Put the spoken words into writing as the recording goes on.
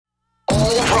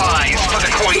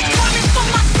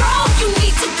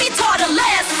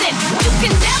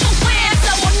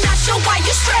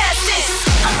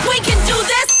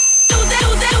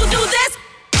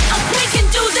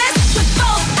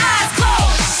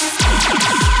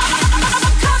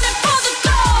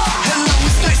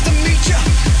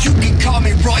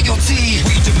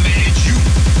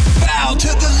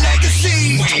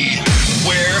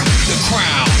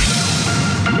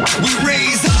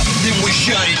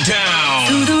Countdown.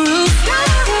 Through the roof,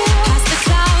 past the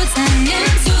clouds and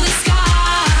into the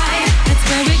sky. That's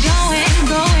where we're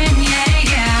going, yeah,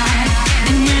 yeah.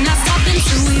 And we're not stopping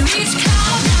till we reach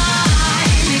cloud nine.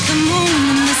 Make the moon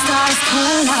and the stars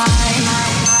collide.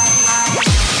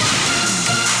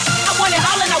 I want it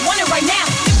all and I want it right now.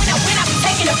 When I win, I'm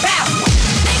taking a bow.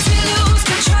 Makes me lose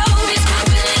control. It's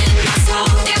popping in my soul.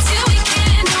 Dance till we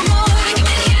can't no more. Like a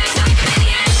maniac, like a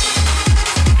maniac.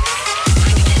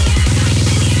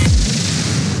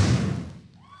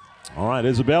 All right,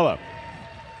 Isabella.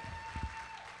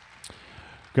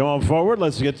 Come on forward.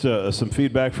 Let's get some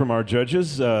feedback from our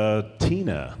judges.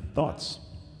 Tina, thoughts?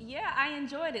 Yeah, I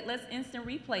enjoyed it. Let's instant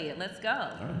replay it. Let's go.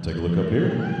 All right, take a look up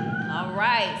here. All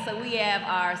right, so we have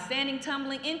our standing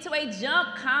tumbling into a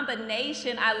jump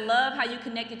combination. I love how you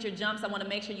connected your jumps. I want to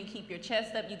make sure you keep your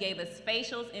chest up. You gave us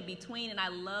spatials in between, and I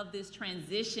love this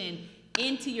transition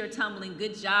into your tumbling.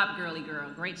 Good job, girly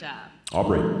girl. Great job.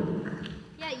 Aubrey.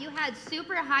 Yeah, you had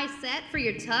super high set for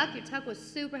your tuck. Your tuck was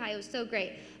super high. It was so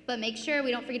great. But make sure we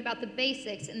don't forget about the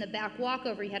basics. In the back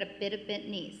walkover, you had a bit of bent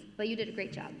knees. But you did a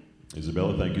great job.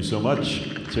 Isabella, thank you so much.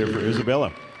 Let's hear it for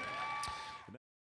Isabella.